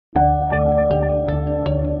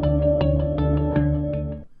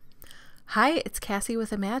Hi, it's Kassy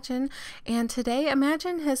with Imagine, and today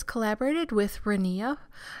Imagine has collaborated with Rinea,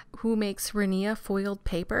 who makes Rinea foiled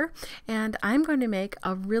paper, and I'm going to make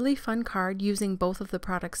a really fun card using both of the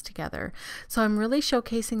products together. So I'm really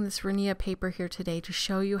showcasing this Rinea paper here today to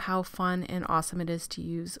show you how fun and awesome it is to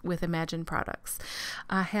use with Imagine products.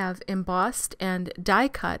 I have embossed and die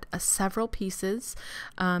cut several pieces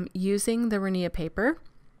using the Rinea paper.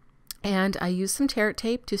 And I used some tear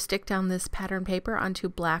tape to stick down this pattern paper onto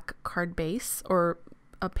black card base, or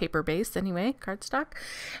a paper base anyway, cardstock.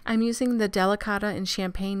 I'm using the Delicata in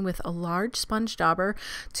Champagne with a large sponge dauber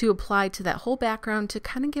to apply to that whole background to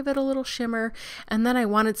kind of give it a little shimmer. And then I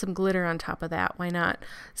wanted some glitter on top of that, why not?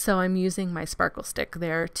 So I'm using my sparkle stick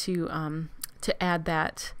there to add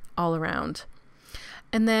that all around.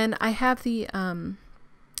 And then I have the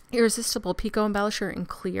Irresistible Pico Embellisher in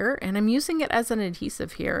clear, and I'm using it as an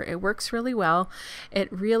adhesive here. It works really well.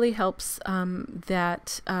 It really helps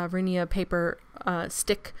that Rinea paper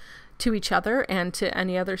stick to each other and to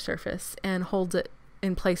any other surface and holds it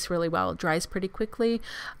in place really well. It dries pretty quickly.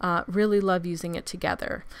 Really love using it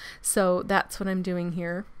together. So that's what I'm doing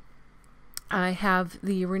here. I have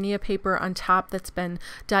the Rinea paper on top that's been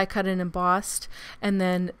die cut and embossed, and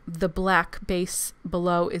then the black base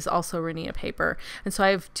below is also Rinea paper. And so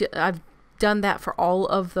I've done that for all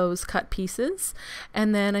of those cut pieces,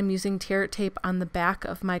 and then I'm using tear tape on the back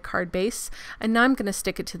of my card base, and now I'm going to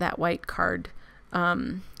stick it to that white card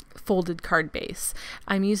folded card base.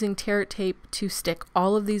 I'm using tear tape to stick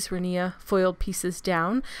all of these Rinea foiled pieces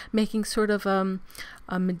down, making sort of a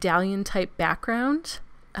medallion type background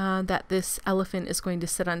that this elephant is going to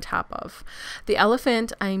sit on top of. The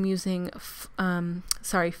elephant, I'm using foam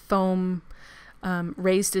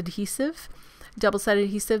raised adhesive, double-sided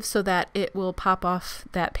adhesive, so that it will pop off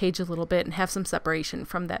that page a little bit and have some separation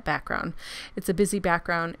from that background. It's a busy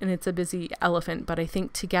background and it's a busy elephant, but I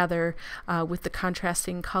think together with the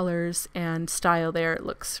contrasting colors and style there, it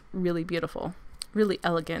looks really beautiful, really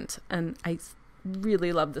elegant, and I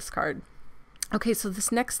really love this card. Okay, so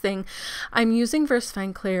this next thing, I'm using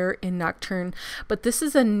VersaFine Clair in Nocturne, but this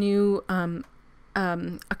is a new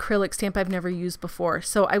acrylic stamp I've never used before.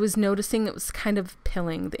 So I was noticing it was kind of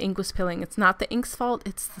pilling. The ink was pilling. It's not the ink's fault,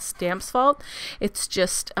 it's the stamp's fault. It's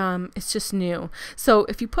just new. So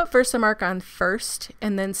if you put Versamark on first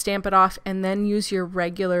and then stamp it off and then use your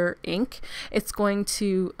regular ink, it's going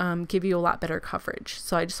to give you a lot better coverage.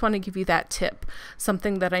 So I just want to give you that tip,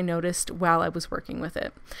 something that I noticed while I was working with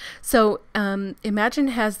it. So Imagine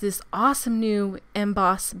has this awesome new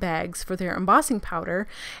emboss bags for their embossing powder,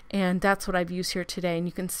 and that's what I've used here today, and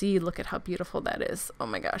you can see, look at how beautiful that is. Oh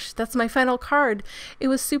my gosh, that's my final card. It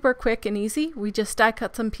was super quick and easy. We just die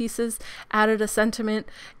cut some pieces, added a sentiment,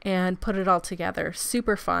 and put it all together.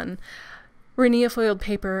 Super fun. Rinea foiled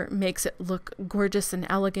paper makes it look gorgeous and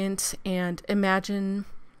elegant, and Imagine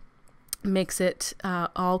makes it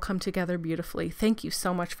all come together beautifully. Thank you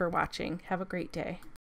so much for watching. Have a great day.